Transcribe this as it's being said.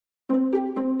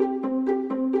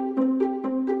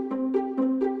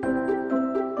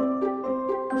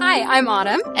Hi, I'm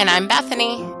Autumn. And I'm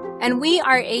Bethany. And we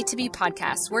are A to B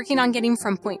Podcast, working on getting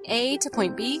from point A to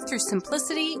point B through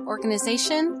simplicity,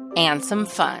 organization, and some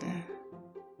fun.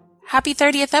 Happy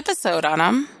 30th episode,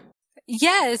 Autumn.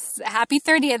 Yes, happy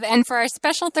 30th. And for our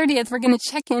special 30th, we're going to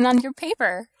check in on your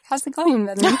paper. How's it going,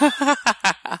 Bethany?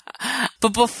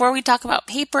 But before we talk about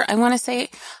paper, I want to say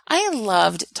I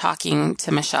loved talking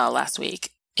to Michelle last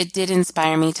week. It did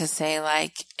inspire me to say,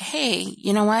 like, hey,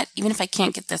 you know what? Even if I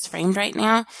can't get this framed right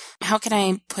now, how can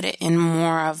I put it in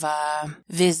more of a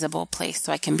visible place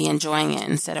so I can be enjoying it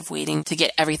instead of waiting to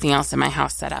get everything else in my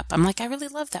house set up? I'm like, I really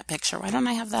love that picture. Why don't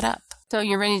I have that up? So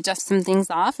you're ready to dust some things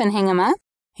off and hang them up?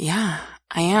 Yeah,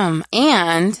 I am.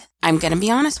 And I'm going to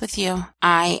be honest with you.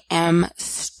 I am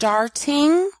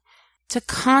starting to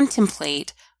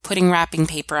contemplate putting wrapping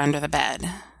paper under the bed.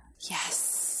 Yes.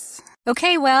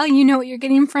 Okay, well, you know what you're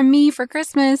getting from me for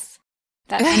Christmas.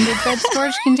 That under-bed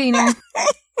storage container.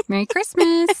 Merry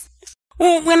Christmas.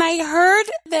 Well, when I heard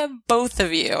that both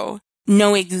of you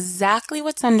know exactly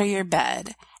what's under your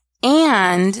bed,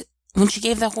 and when she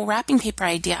gave the whole wrapping paper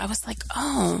idea, I was like,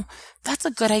 oh, that's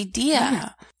a good idea. Yeah.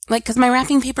 Like, because my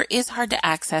wrapping paper is hard to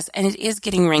access, and it is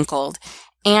getting wrinkled,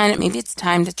 and maybe it's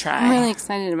time to try. I'm really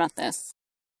excited about this.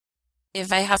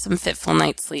 If I have some fitful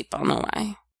night's sleep, I'll know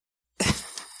why.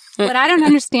 What I don't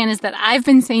understand is that I've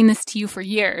been saying this to you for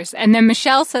years, and then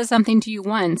Michelle says something to you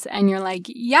once, and you're like,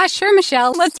 yeah, sure,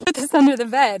 Michelle, let's put this under the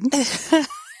bed.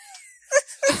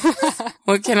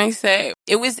 What can I say?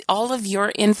 It was all of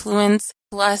your influence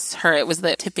plus her. It was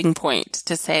the tipping point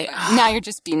to say, oh, now you're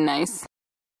just being nice.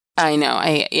 I know.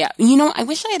 Yeah. You know, I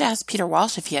wish I had asked Peter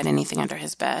Walsh if he had anything under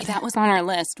his bed. That was on our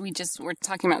list. We were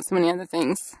talking about so many other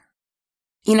things.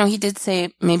 You know, he did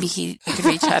say maybe he could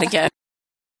reach out again.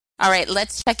 All right,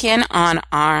 let's check in on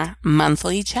our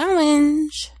monthly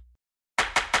challenge.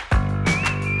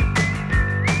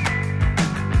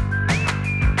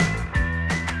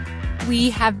 We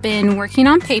have been working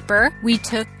on paper. We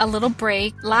took a little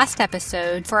break last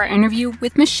episode for our interview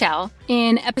with Michelle.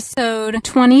 In episode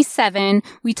 27,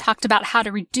 we talked about how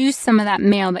to reduce some of that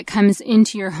mail that comes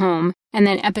into your home. And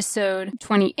then episode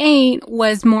 28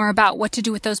 was more about what to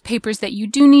do with those papers that you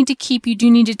do need to keep, you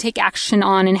do need to take action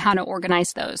on, and how to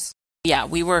organize those. Yeah,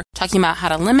 we were talking about how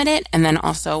to limit it, and then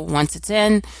also once it's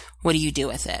in, what do you do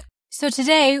with it? So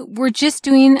today, we're just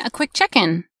doing a quick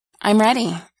check-in. I'm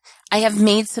ready. I have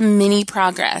made some mini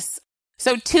progress.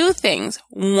 So 2 things.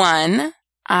 1,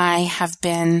 I have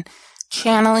been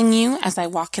channeling you as I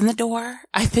walk in the door.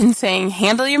 I've been saying,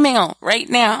 handle your mail right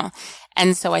now.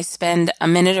 And so I spend a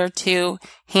minute or 2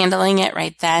 handling it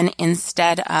right then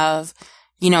instead of,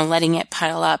 letting it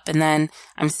pile up. And then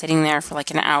I'm sitting there for like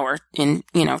an hour 2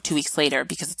 weeks later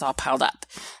because it's all piled up.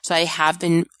 So I have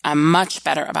been much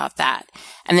better about that.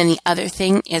 And then the other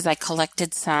thing is I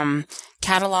collected some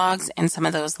catalogs and some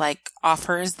of those like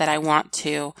offers that I want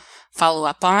to follow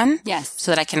up on. Yes.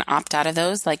 So that I can opt out of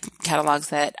those, like catalogs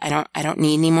that I don't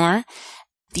need anymore.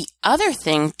 The other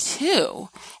thing too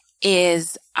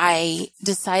is I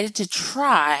decided to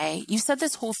try, you said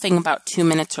this whole thing about 2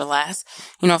 minutes or less.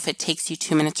 If it takes you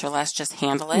 2 minutes or less, just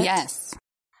handle it. Yes.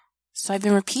 So I've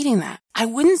been repeating that. I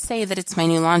wouldn't say that it's my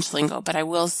new launch lingo, but I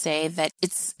will say that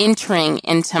it's entering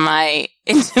into my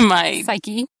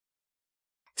psyche.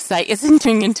 It's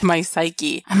entering into my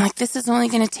psyche. I'm like, this is only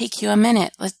going to take you a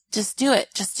minute. Let's just do it.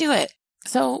 Just do it.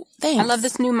 So thanks. I love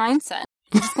this new mindset.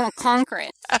 I'm just going to conquer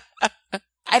it.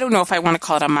 I don't know if I want to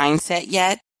call it a mindset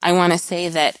yet. I want to say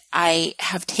that I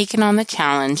have taken on the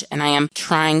challenge and I am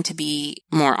trying to be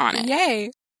more on it. Yay.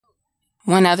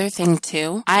 One other thing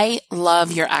too, I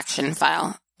love your action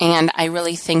file. And I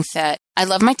really think that I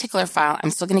love my tickler file.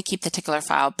 I'm still going to keep the tickler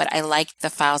file, but I like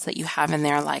the files that you have in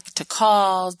there, like to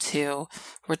call, to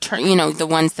return, the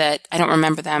ones that I don't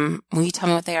remember them. Will you tell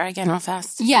me what they are again real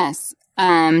fast? Yes.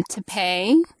 To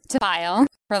pay, to file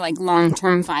for like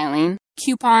long-term filing,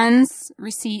 coupons,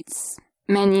 receipts,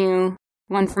 menu,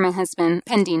 one for my husband,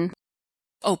 pending.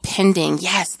 Oh, pending.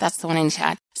 Yes, that's the one I need to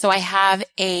add. So I have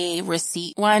a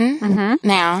receipt one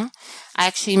now. I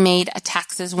actually made a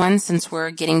taxes one since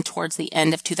we're getting towards the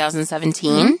end of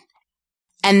 2017. Mm-hmm.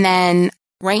 And then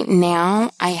right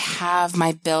now I have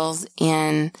my bills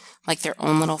in like their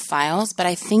own little files, but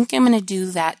I think I'm going to do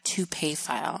that to pay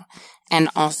file and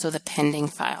also the pending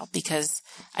file because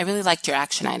I really liked your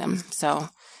action item. So,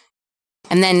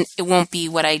 and then it won't be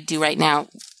what I do right now,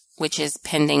 which is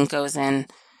pending goes in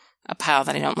a pile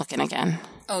that I don't look in again.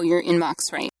 Oh, your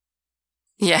inbox, right?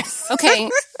 Yes. Okay.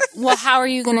 Well, how are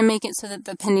you going to make it so that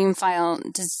the pending file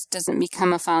doesn't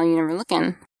become a file you never look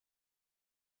in?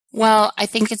 Well, I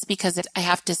think it's because I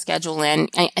have to schedule in.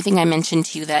 I think I mentioned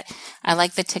to you that I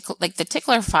like the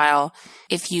Tickler file.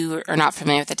 If you are not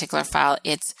familiar with the Tickler file,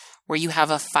 it's where you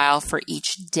have a file for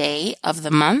each day of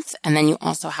the month, and then you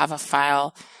also have a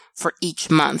file for each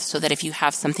month, so that if you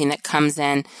have something that comes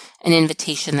in, an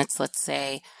invitation that's, let's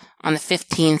say, on the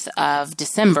 15th of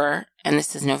December, and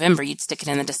this is November, you'd stick it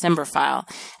in the December file.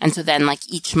 And so then like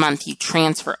each month you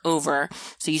transfer over.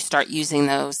 So you start using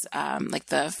those, like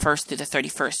the 1st through the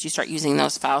 31st, you start using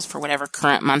those files for whatever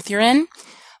current month you're in.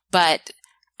 But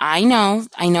I know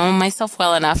myself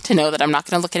well enough to know that I'm not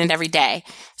going to look at it every day.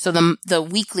 So the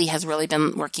weekly has really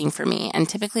been working for me. And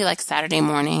typically like Saturday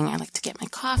morning, I like to get my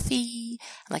coffee.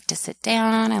 I like to sit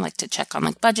down. I like to check on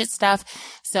like budget stuff.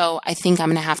 So I think I'm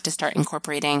going to have to start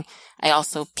incorporating. I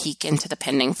also peek into the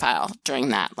pending file during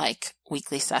that like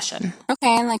weekly session.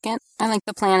 Okay, I like it. I like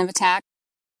the plan of attack.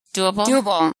 Doable?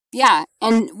 Doable. Yeah.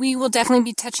 And we will definitely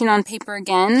be touching on paper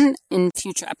again in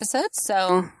future episodes.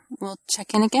 So we'll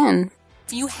check in again.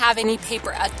 If you have any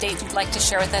paper updates you'd like to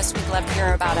share with us, we'd love to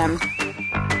hear about them.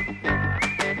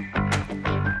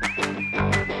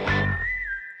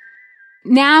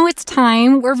 Now it's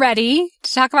time. We're ready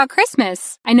to talk about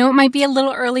Christmas. I know it might be a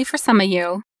little early for some of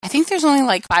you. I think there's only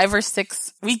like 5 or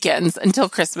 6 weekends until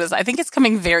Christmas. I think it's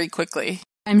coming very quickly.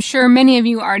 I'm sure many of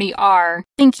you already are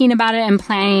thinking about it and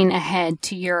planning ahead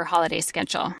to your holiday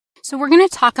schedule. So we're going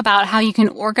to talk about how you can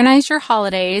organize your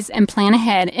holidays and plan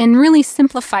ahead and really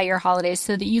simplify your holidays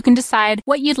so that you can decide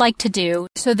what you'd like to do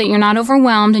so that you're not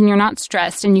overwhelmed and you're not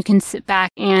stressed and you can sit back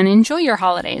and enjoy your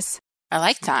holidays. I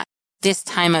like that. This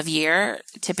time of year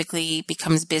typically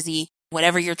becomes busy.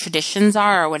 Whatever your traditions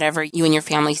are or whatever you and your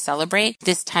family celebrate,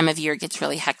 this time of year gets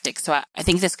really hectic. So I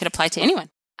think this could apply to anyone.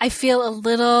 I feel a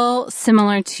little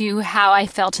similar to how I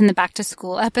felt in the back to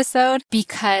school episode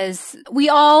because we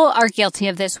all are guilty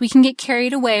of this. We can get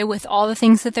carried away with all the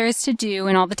things that there is to do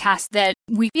and all the tasks that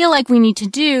we feel like we need to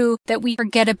do that we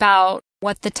forget about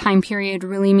what the time period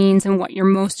really means and what your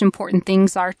most important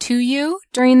things are to you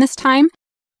during this time.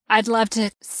 I'd love to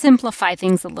simplify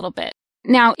things a little bit.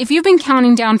 Now, if you've been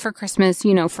counting down for Christmas,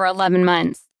 for 11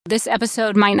 months, this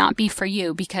episode might not be for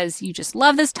you because you just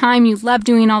love this time. You love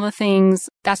doing all the things.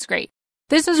 That's great.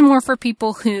 This is more for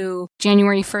people who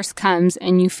January 1st comes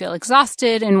and you feel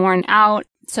exhausted and worn out.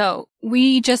 So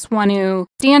we just want to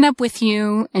stand up with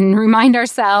you and remind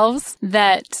ourselves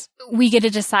that we get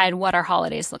to decide what our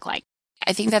holidays look like.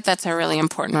 I think that that's a really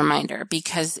important reminder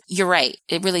because you're right.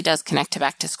 It really does connect to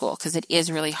back to school because it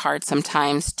is really hard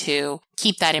sometimes to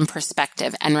keep that in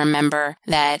perspective and remember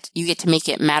that you get to make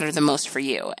it matter the most for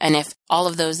you. And if all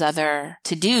of those other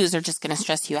to-dos are just going to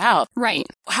stress you out, right?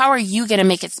 How are you going to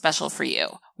make it special for you?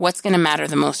 What's going to matter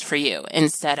the most for you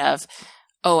instead of,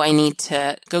 oh, I need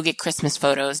to go get Christmas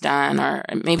photos done, or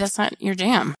maybe that's not your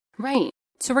jam. Right.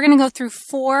 So we're going to go through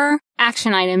 4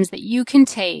 action items that you can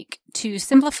take to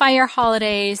simplify your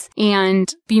holidays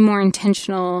and be more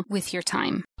intentional with your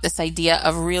time. This idea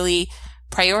of really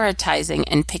prioritizing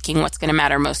and picking what's going to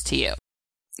matter most to you.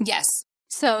 Yes.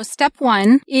 So step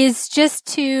 1 is just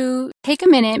to take a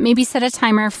minute, maybe set a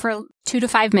timer for 2 to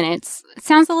 5 minutes. It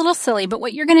sounds a little silly, but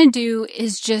what you're going to do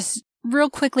is just real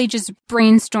quickly just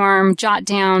brainstorm, jot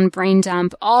down, brain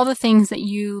dump, all the things that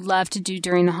you love to do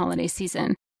during the holiday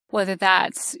season. Whether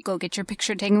that's go get your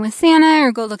picture taken with Santa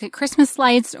or go look at Christmas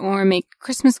lights or make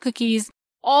Christmas cookies,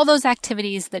 all those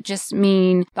activities that just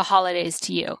mean the holidays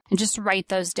to you, and just write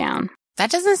those down. That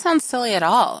doesn't sound silly at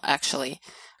all, actually.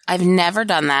 I've never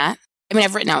done that. I mean,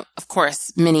 I've written out, of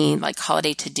course, many like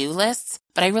holiday to-do lists,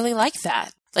 but I really like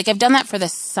that. Like I've done that for the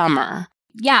summer.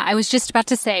 Yeah, I was just about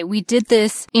to say, we did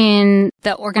this in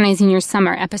the Organizing Your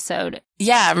Summer episode.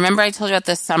 Yeah, remember I told you about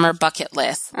the summer bucket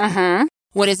list? Uh-huh.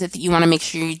 What is it that you want to make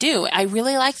sure you do? I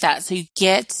really like that. So you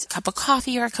get a cup of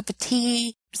coffee or a cup of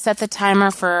tea, set the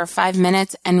timer for 5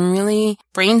 minutes, and really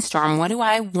brainstorm, what do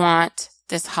I want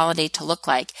this holiday to look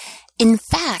like? In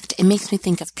fact, it makes me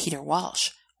think of Peter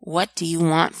Walsh. What do you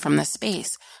want from the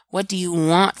space? What do you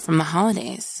want from the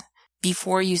holidays?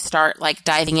 Before you start like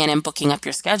diving in and booking up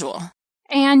your schedule.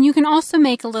 And you can also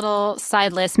make a little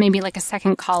side list, maybe like a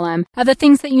second column of the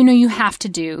things that you know you have to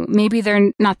do. Maybe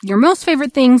they're not your most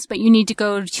favorite things, but you need to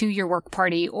go to your work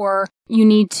party or you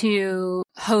need to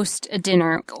host a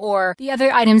dinner or the other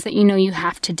items that you know you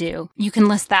have to do. You can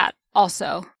list that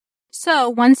also. So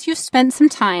once you've spent some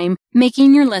time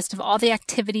making your list of all the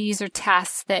activities or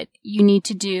tasks that you need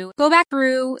to do, go back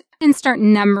through and start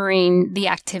numbering the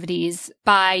activities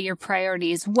by your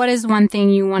priorities. What is one thing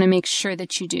you want to make sure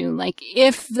that you do? Like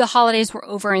if the holidays were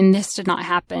over and this did not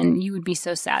happen, you would be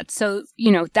so sad. So,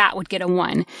 that would get a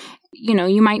 1.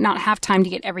 You might not have time to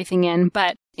get everything in,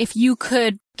 but if you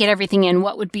could get everything in,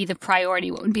 what would be the priority,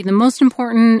 what would be the most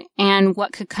important, and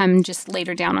what could come just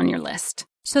later down on your list.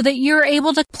 So that you're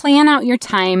able to plan out your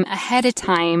time ahead of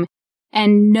time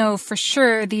and know for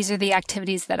sure these are the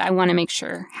activities that I want to make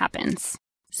sure happens.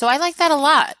 So I like that a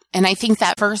lot. And I think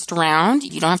that first round,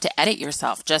 you don't have to edit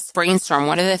yourself. Just brainstorm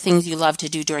what are the things you love to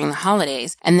do during the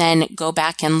holidays, and then go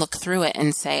back and look through it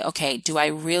and say, okay, do I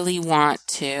really want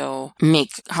to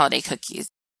make holiday cookies?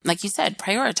 Like you said,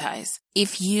 prioritize.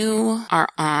 If you are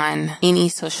on any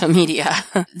social media,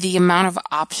 the amount of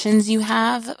options you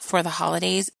have for the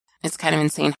holidays, it's kind of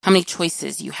insane how many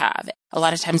choices you have. A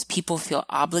lot of times people feel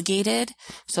obligated.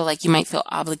 So like you might feel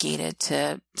obligated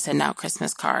to send out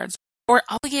Christmas cards or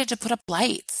obligated to put up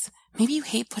lights. Maybe you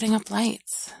hate putting up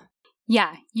lights.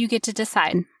 Yeah, you get to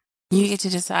decide. You get to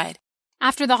decide.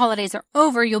 After the holidays are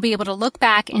over, you'll be able to look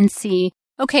back and see,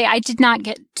 okay, I did not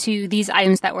get to these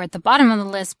items that were at the bottom of the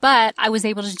list, but I was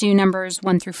able to do numbers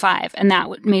 1 through 5, and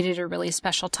that made it a really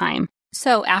special time.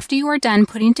 So after you are done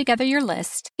putting together your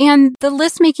list, and the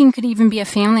list making could even be a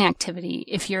family activity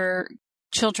if your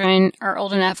children are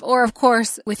old enough, or of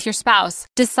course with your spouse,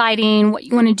 deciding what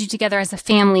you want to do together as a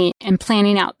family and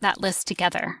planning out that list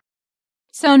together.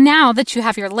 So now that you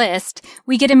have your list,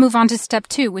 we get to move on to step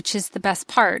 2, which is the best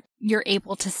part. You're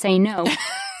able to say no.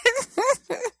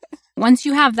 Once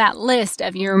you have that list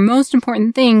of your most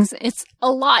important things, it's a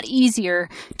lot easier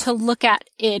to look at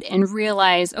it and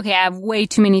realize, okay, I have way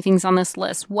too many things on this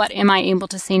list. What am I able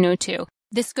to say no to?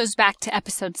 This goes back to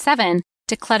episode 7,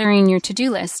 decluttering your to-do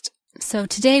list. So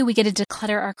today we get to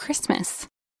declutter our Christmas.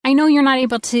 I know you're not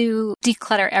able to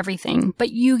declutter everything, but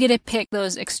you get to pick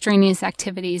those extraneous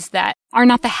activities that are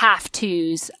not the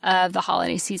have-tos of the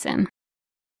holiday season.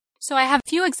 So I have a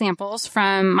few examples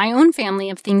from my own family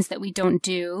of things that we don't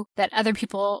do that other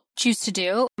people choose to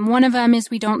do. One of them is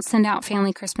we don't send out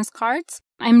family Christmas cards.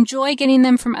 I enjoy getting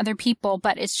them from other people,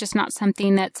 but it's just not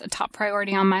something that's a top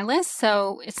priority on my list,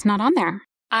 so it's not on there.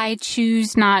 I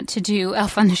choose not to do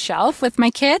Elf on the Shelf with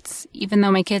my kids, even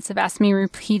though my kids have asked me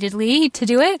repeatedly to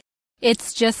do it.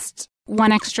 It's just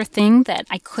one extra thing that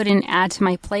I couldn't add to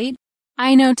my plate.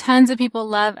 I know tons of people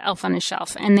love Elf on the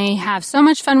Shelf, and they have so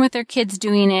much fun with their kids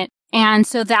doing it. And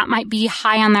so that might be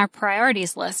high on their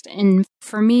priorities list. And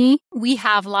for me, we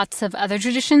have lots of other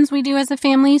traditions we do as a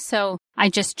family, so I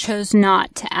just chose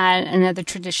not to add another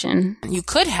tradition. You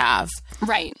could have.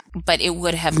 Right. But it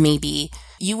would have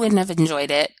you wouldn't have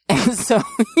enjoyed it. And so,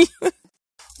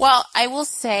 well, I will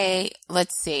say,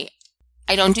 let's see,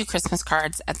 I don't do Christmas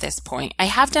cards at this point. I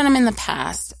have done them in the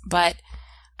past, but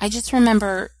I just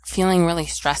remember feeling really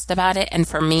stressed about it. And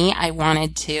for me, I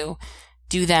wanted to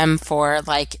do them for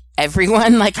like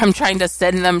everyone. Like I'm trying to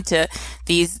send them to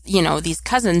these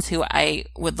cousins who I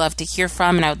would love to hear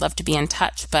from and I would love to be in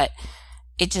touch, but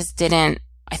it just didn't.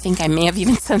 I think I may have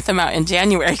even sent them out in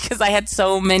January because I had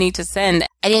so many to send.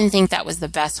 I didn't think that was the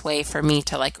best way for me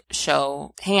to like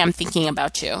show, hey, I'm thinking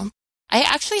about you. I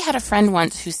actually had a friend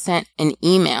once who sent an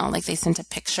email, like they sent a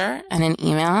picture and an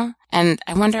email. And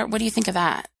I wonder, what do you think of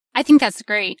that? I think that's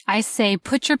great. I say,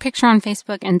 put your picture on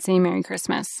Facebook and say Merry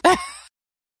Christmas.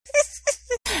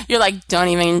 You're like, don't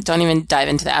even dive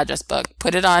into the address book.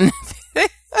 Put it on.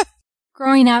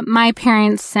 Growing up, my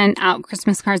parents sent out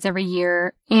Christmas cards every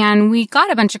year, and we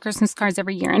got a bunch of Christmas cards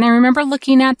every year. And I remember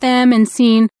looking at them and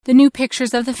seeing the new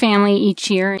pictures of the family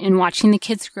each year and watching the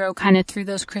kids grow kind of through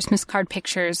those Christmas card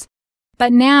pictures.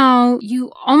 But now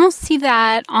you almost see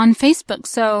that on Facebook.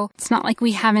 So it's not like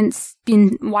we haven't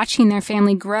been watching their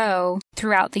family grow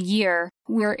throughout the year.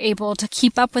 We're able to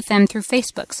keep up with them through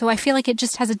Facebook. So I feel like it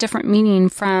just has a different meaning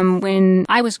from when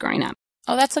I was growing up.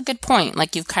 Oh, that's a good point.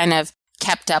 Like you've kind of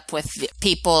kept up with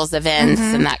people's events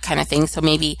and that kind of thing. So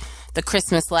maybe the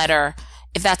Christmas letter,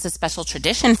 if that's a special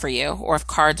tradition for you, or if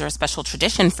cards are a special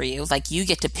tradition for you, like you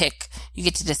get to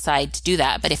decide to do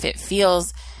that. But if it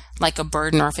feels like a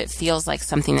burden or if it feels like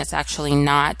something that's actually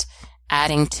not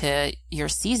adding to your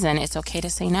season, it's okay to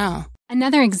say no.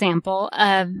 Another example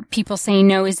of people saying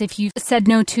no is if you said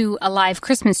no to a live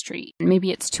Christmas tree.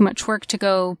 Maybe it's too much work to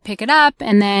go pick it up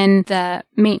and then the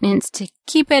maintenance to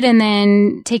keep it and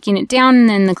then taking it down and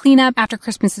then the cleanup after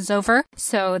Christmas is over.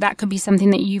 So that could be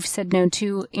something that you've said no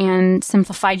to and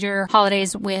simplified your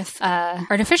holidays with an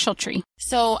artificial tree.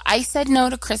 So I said no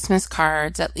to Christmas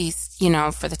cards, at least,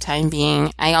 for the time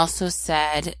being. I also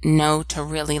said no to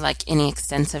really like any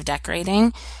extensive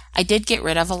decorating. I did get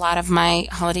rid of a lot of my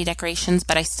holiday decorations,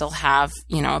 but I still have,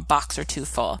 a box or two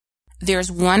full.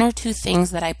 There's one or two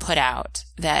things that I put out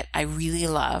that I really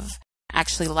love.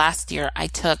 Actually, last year, I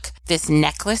took this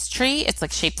necklace tree. It's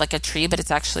like shaped like a tree, but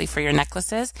it's actually for your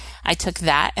necklaces. I took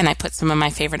that and I put some of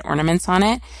my favorite ornaments on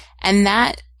it. And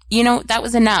that that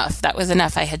was enough. That was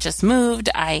enough. I had just moved.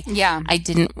 I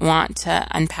didn't want to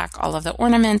unpack all of the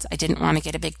ornaments. I didn't want to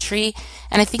get a big tree.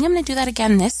 And I think I'm going to do that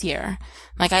again this year.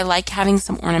 Like, I like having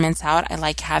some ornaments out. I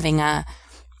like having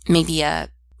maybe a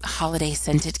holiday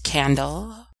scented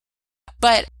candle.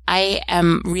 But I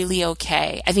am really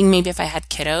okay. I think maybe if I had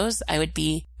kiddos, I would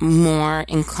be more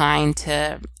inclined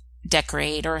to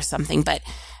decorate or something. But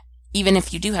even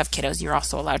if you do have kiddos, you're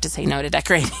also allowed to say no to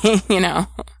decorating,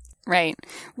 Right.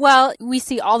 Well, we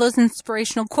see all those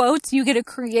inspirational quotes. You get to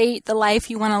create the life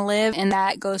you want to live, and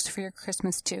that goes for your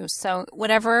Christmas too. So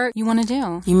whatever you want to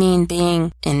do. You mean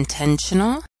being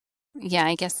intentional? Yeah,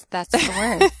 I guess that's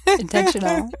the word.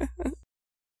 Intentional.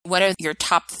 What are your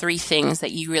top 3 things that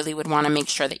you really would want to make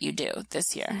sure that you do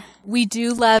this year? We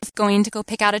do love going to go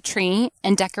pick out a tree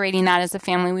and decorating that as a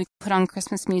family. We put on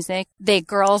Christmas music.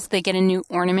 Girls get a new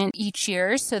ornament each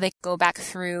year. So they go back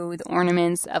through the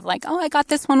ornaments of like, oh, I got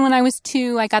this one when I was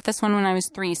 2. I got this one when I was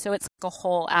 3. So it's like a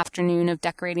whole afternoon of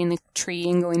decorating the tree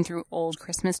and going through old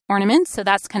Christmas ornaments. So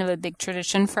that's kind of a big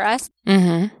tradition for us.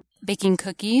 Mm-hmm. Baking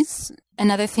cookies.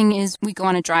 Another thing is we go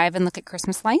on a drive and look at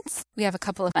Christmas lights. We have a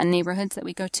couple of neighborhoods that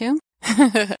we go to.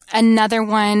 Another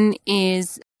one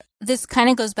is, this kind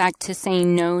of goes back to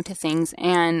saying no to things.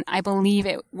 And I believe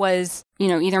it was,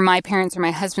 either my parents or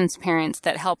my husband's parents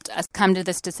that helped us come to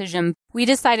this decision. We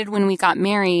decided when we got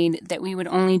married that we would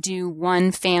only do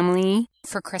one family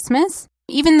for Christmas,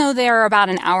 even though they're about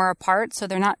an hour apart, so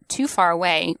they're not too far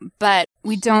away. But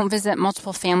we don't visit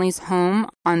multiple families' home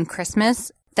on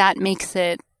Christmas. That makes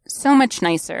it so much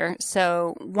nicer.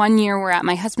 So one year we're at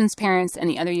my husband's parents and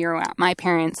the other year we're at my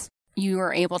parents. You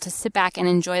are able to sit back and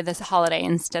enjoy this holiday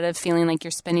instead of feeling like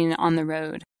you're spending it on the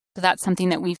road. So that's something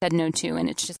that we've said no to, and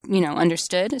it's just,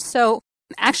 understood. So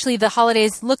actually the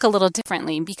holidays look a little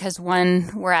differently because one,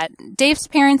 we're at Dave's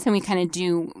parents and we kind of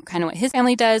do what his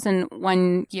family does, and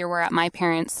one year we're at my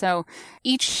parents. So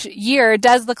each year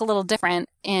does look a little different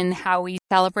in how we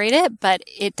celebrate it, but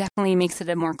it definitely makes it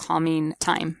a more calming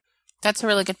time. That's a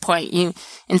really good point. You,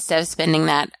 instead of spending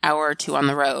that hour or 2 on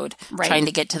the road, trying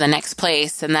to get to the next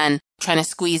place and then trying to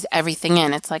squeeze everything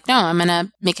in, it's like, no, I'm going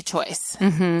to make a choice.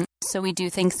 Mm-hmm. So we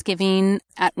do Thanksgiving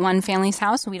at one family's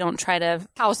house. We don't try to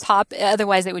house hop.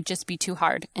 Otherwise, it would just be too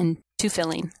hard and too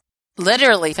filling.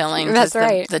 Literally filling. That's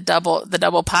right. The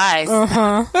double pies.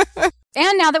 Uh-huh.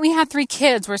 And now that we have 3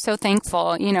 kids, we're so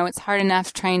thankful. It's hard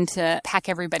enough trying to pack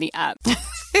everybody up.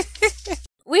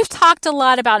 We've talked a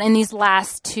lot about, in these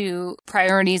last 2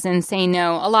 priorities and say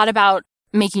no, a lot about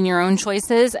making your own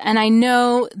choices. And I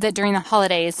know that during the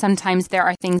holidays, sometimes there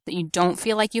are things that you don't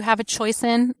feel like you have a choice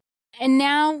in. And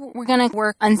now we're going to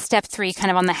work on step 3, kind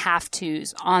of on the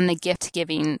have-tos, on the gift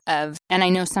giving of, and I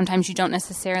know sometimes you don't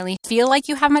necessarily feel like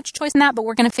you have much choice in that, but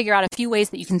we're going to figure out a few ways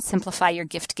that you can simplify your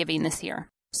gift giving this year.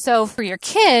 So for your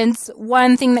kids,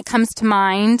 one thing that comes to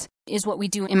mind is what we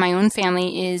do in my own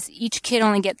family is each kid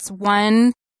only gets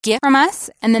one gift from us,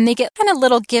 and then they get kind of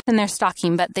little gifts in their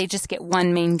stocking, but they just get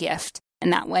one main gift.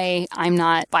 And that way I'm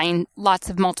not buying lots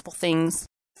of multiple things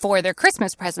for their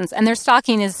Christmas presents. And their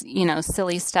stocking is,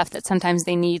 silly stuff that sometimes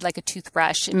they need, like a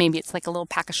toothbrush. And maybe it's like a little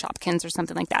pack of Shopkins or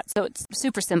something like that. So it's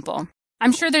super simple.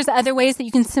 I'm sure there's other ways that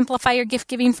you can simplify your gift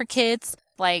giving for kids.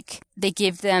 Like they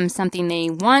give them something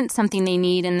they want, something they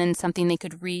need, and then something they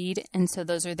could read. And so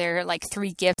those are their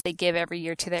 3 gifts they give every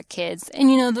year to their kids.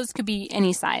 And those could be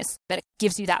any size, but it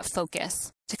gives you that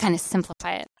focus to kind of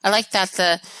simplify it. I like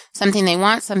that, something they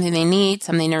want, something they need,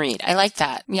 something to read. I like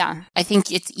that. Yeah. I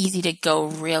think it's easy to go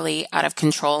really out of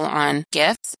control on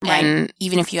gifts. Right. And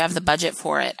even if you have the budget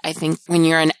for it, I think when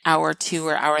you're in hour 2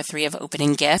 or hour 3 of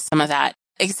opening gifts, some of that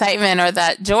excitement or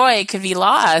that joy could be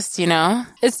lost,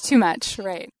 It's too much,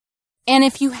 right? And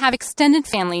if you have extended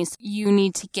families, you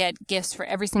need to get gifts for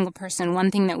every single person. One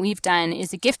thing that we've done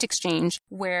is a gift exchange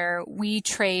where we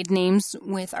trade names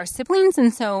with our siblings.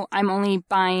 And so I'm only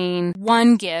buying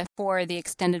one gift for the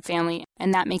extended family.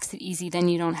 And that makes it easy. Then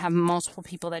you don't have multiple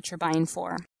people that you're buying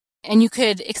for. And you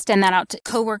could extend that out to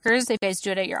coworkers if you guys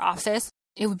do it at your office.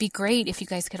 It would be great if you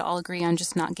guys could all agree on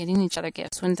just not getting each other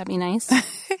gifts. Wouldn't that be nice?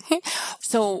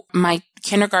 So my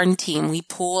kindergarten team, we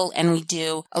pool and we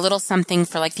do a little something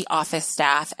for the office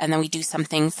staff. And then we do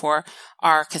something for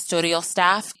our custodial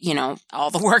staff,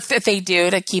 all the work that they do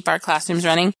to keep our classrooms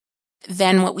running.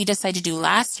 Then what we decided to do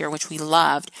last year, which we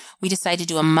loved, we decided to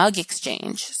do a mug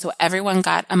exchange. So everyone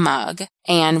got a mug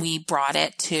and we brought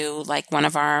it to one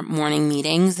of our morning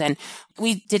meetings, and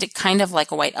we did it kind of like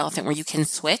a white elephant where you can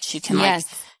switch. You can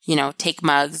take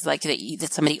mugs like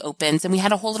that somebody opens. And we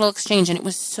had a whole little exchange, and it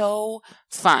was so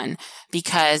fun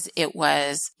because it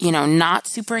was, not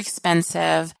super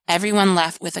expensive. Everyone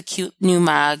left with a cute new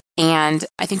mug. And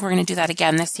I think we're going to do that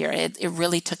again this year. It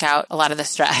really took out a lot of the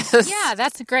stress. Yeah,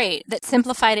 that's great. That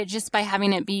simplified it just by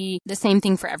having it be the same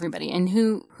thing for everybody. And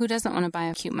who doesn't want to buy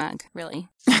a cute mug, really?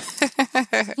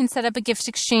 You can set up a gift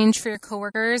exchange for your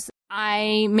coworkers.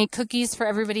 I make cookies for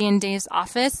everybody in Dave's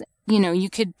office. You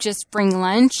could just bring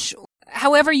lunch.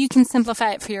 However, you can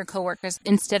simplify it for your coworkers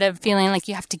instead of feeling like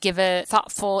you have to give a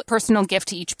thoughtful, personal gift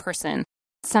to each person.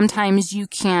 Sometimes you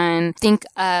can think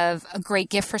of a great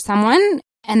gift for someone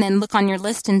and then look on your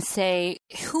list and say,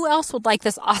 who else would like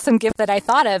this awesome gift that I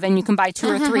thought of? And you can buy 2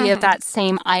 or 3 of that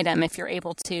same item if you're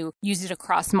able to use it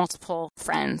across multiple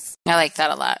friends. I like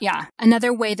that a lot. Yeah.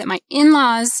 Another way that my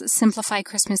in-laws simplify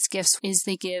Christmas gifts is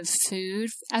they give food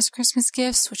as Christmas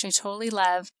gifts, which I totally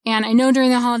love. And I know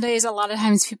during the holidays, a lot of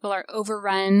times people are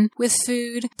overrun with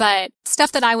food, but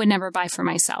stuff that I would never buy for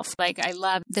myself. Like I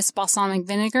love this balsamic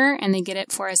vinegar, and they get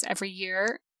it for us every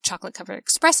year. Chocolate-covered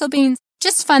espresso beans.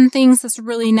 Just fun things. That's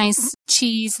really nice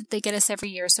cheese that they get us every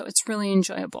year, so it's really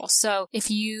enjoyable. So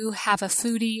if you have a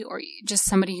foodie or just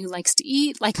somebody who likes to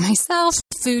eat, like myself,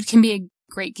 food can be a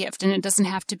great gift, and it doesn't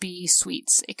have to be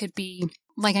sweets. It could be,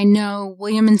 like I know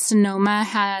William in Sonoma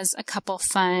has a couple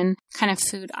fun kind of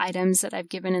food items that I've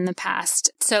given in the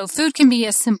past. So food can be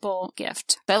a simple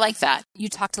gift. I like that. You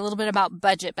talked a little bit about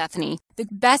budget, Bethany. The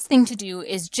best thing to do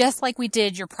is just like we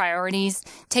did your priorities,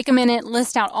 take a minute,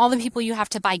 list out all the people you have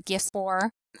to buy gifts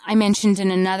for. I mentioned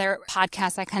in another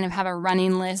podcast, I kind of have a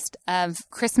running list of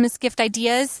Christmas gift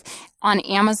ideas. On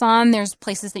Amazon, there's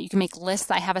places that you can make lists.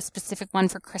 I have a specific one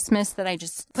for Christmas that I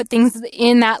just put things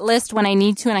in that list when I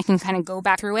need to, and I can kind of go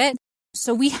back through it.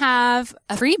 So we have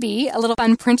a freebie, a little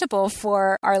fun printable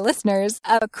for our listeners,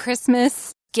 a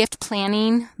Christmas gift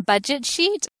planning budget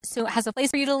sheet. So it has a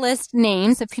place for you to list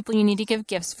names of people you need to give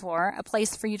gifts for, a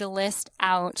place for you to list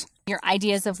out your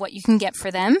ideas of what you can get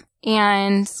for them,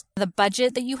 and the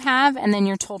budget that you have, and then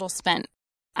your total spent.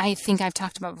 I think I've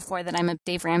talked about before that I'm a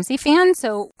Dave Ramsey fan,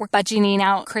 so we're budgeting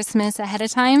out Christmas ahead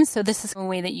of time. So this is a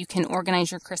way that you can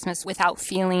organize your Christmas without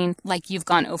feeling like you've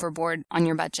gone overboard on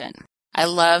your budget. I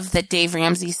love that Dave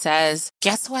Ramsey says,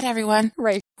 guess what, everyone?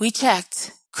 Right. We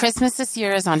checked. Christmas this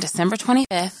year is on December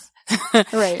 25th.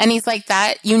 Right. And he's like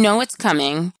that. It's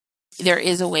coming. There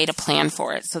is a way to plan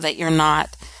for it so that you're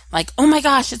not like, oh my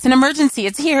gosh, it's an emergency.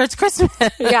 It's here. It's Christmas.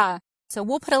 Yeah. So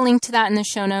we'll put a link to that in the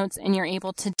show notes, and you're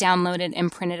able to download it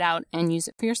and print it out and use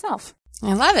it for yourself.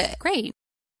 I love it. Great.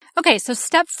 Okay, so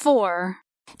step 4,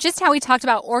 just how we talked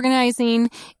about organizing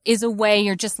is a way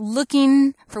you're just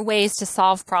looking for ways to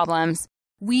solve problems.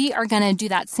 We are going to do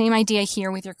that same idea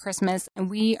here with your Christmas, and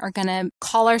we are going to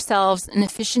call ourselves an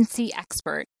efficiency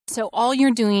expert. So all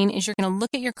you're doing is you're going to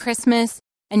look at your Christmas,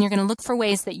 and you're going to look for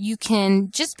ways that you can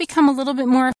just become a little bit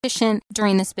more efficient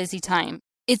during this busy time.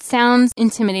 It sounds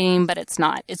intimidating, but it's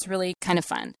not. It's really kind of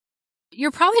fun.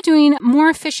 You're probably doing more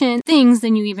efficient things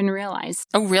than you even realize.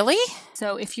 Oh, really?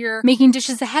 So if you're making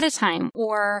dishes ahead of time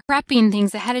or prepping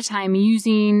things ahead of time,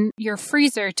 using your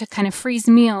freezer to kind of freeze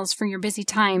meals for your busy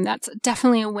time, that's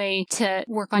definitely a way to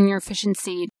work on your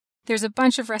efficiency. There's a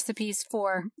bunch of recipes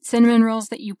for cinnamon rolls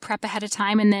that you prep ahead of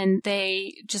time, and then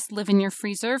they just live in your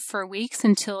freezer for weeks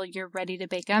until you're ready to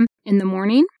bake them in the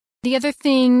morning. The other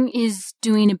thing is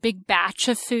doing a big batch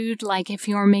of food. Like if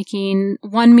you're making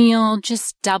one meal,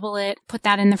 just double it, put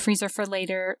that in the freezer for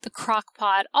later. The crock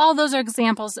pot, all those are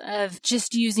examples of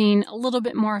just using a little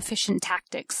bit more efficient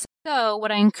tactics. So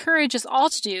what I encourage us all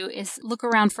to do is look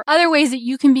around for other ways that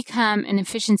you can become an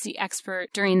efficiency expert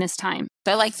during this time.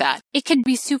 I like that. It could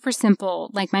be super simple,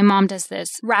 like my mom does this,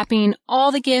 wrapping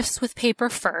all the gifts with paper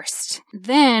first.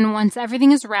 Then once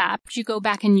everything is wrapped, you go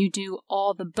back and you do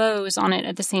all the bows on it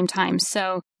at the same time.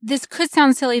 So this could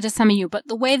sound silly to some of you, but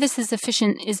the way this is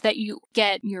efficient is that you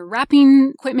get your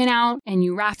wrapping equipment out and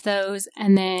you wrap those.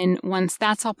 And then once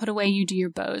that's all put away, you do your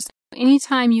bows.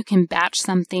 Anytime you can batch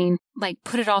something, like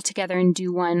put it all together and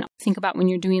do one. Think about when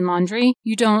you're doing laundry.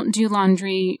 You don't do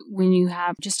laundry when you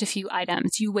have just a few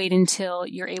items. You wait until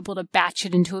you're able to batch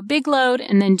it into a big load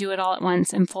and then do it all at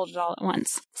once and fold it all at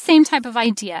once. Same type of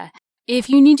idea. If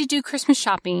you need to do Christmas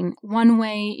shopping, one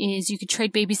way is you could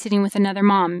trade babysitting with another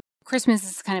mom. Christmas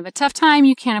is kind of a tough time.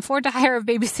 You can't afford to hire a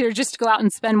babysitter just to go out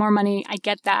and spend more money. I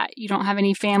get that. You don't have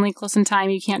any family close in time.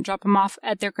 You can't drop them off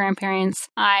at their grandparents.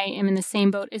 I am in the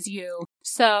same boat as you.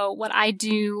 So what I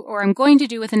do, or I'm going to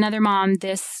do with another mom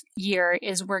this year,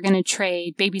 is we're going to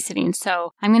trade babysitting.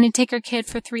 So I'm going to take her kid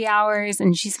for 3 hours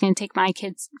and she's going to take my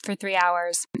kids for 3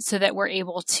 hours so that we're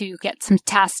able to get some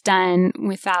tasks done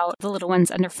without the little ones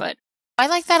underfoot. I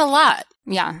like that a lot.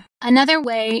 Yeah. Another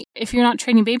way, if you're not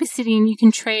trading babysitting, you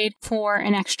can trade for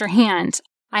an extra hand.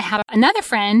 I have another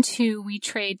friend who we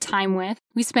trade time with.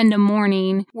 We spend a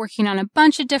morning working on a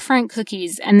bunch of different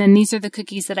cookies, and then these are the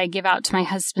cookies that I give out to my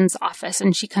husband's office,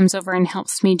 and she comes over and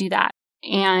helps me do that.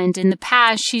 And in the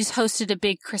past, she's hosted a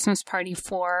big Christmas party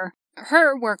for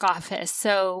her work office.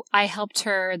 So I helped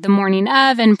her the morning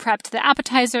of and prepped the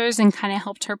appetizers and kind of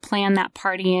helped her plan that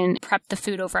party and prep the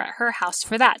food over at her house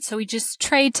for that. So we just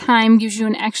trade time, gives you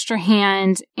an extra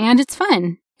hand, and it's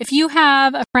fun. If you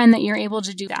have a friend that you're able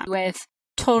to do that with,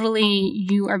 totally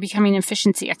you are becoming an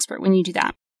efficiency expert when you do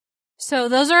that. So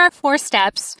those are our 4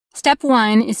 steps. Step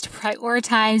 1 is to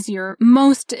prioritize your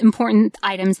most important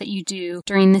items that you do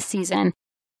during the season.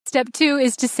 Step 2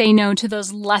 is to say no to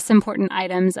those less important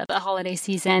items of the holiday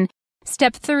season.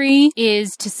 Step 3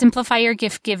 is to simplify your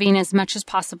gift giving as much as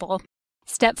possible.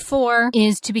 Step 4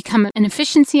 is to become an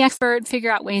efficiency expert,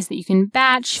 figure out ways that you can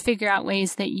batch, figure out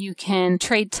ways that you can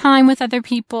trade time with other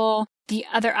people. The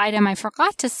other item I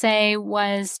forgot to say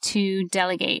was to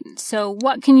delegate. So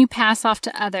what can you pass off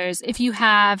to others? If you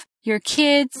have your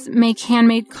kids make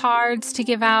handmade cards to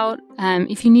give out,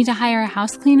 if you need to hire a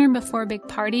house cleaner before a big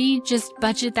party, just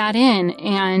budget that in.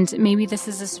 And maybe this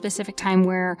is a specific time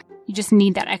where you just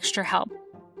need that extra help.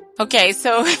 Okay,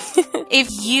 so if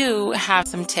you have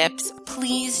some tips,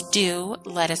 please do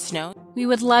let us know. We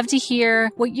would love to hear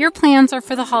what your plans are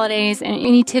for the holidays and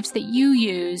any tips that you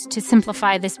use to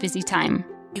simplify this busy time.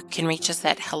 You can reach us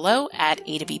at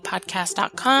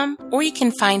hello@a2bpodcast.com, or you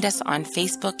can find us on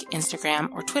Facebook, Instagram,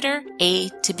 or Twitter,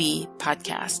 A2B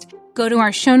Podcast. Go to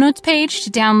our show notes page to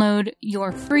download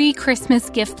your free Christmas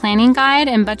gift planning guide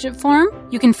and budget form.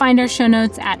 You can find our show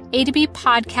notes at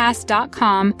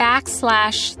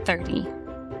a2bpodcast.com/30.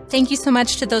 Thank you so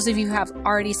much to those of you who have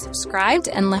already subscribed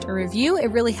and left a review.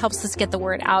 It really helps us get the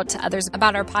word out to others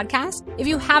about our podcast. If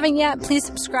you haven't yet, please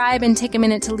subscribe and take a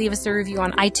minute to leave us a review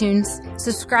on iTunes.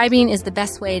 Subscribing is the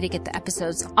best way to get the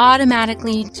episodes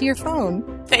automatically to your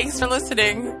phone. Thanks for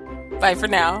listening. Bye for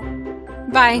now.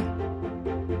 Bye.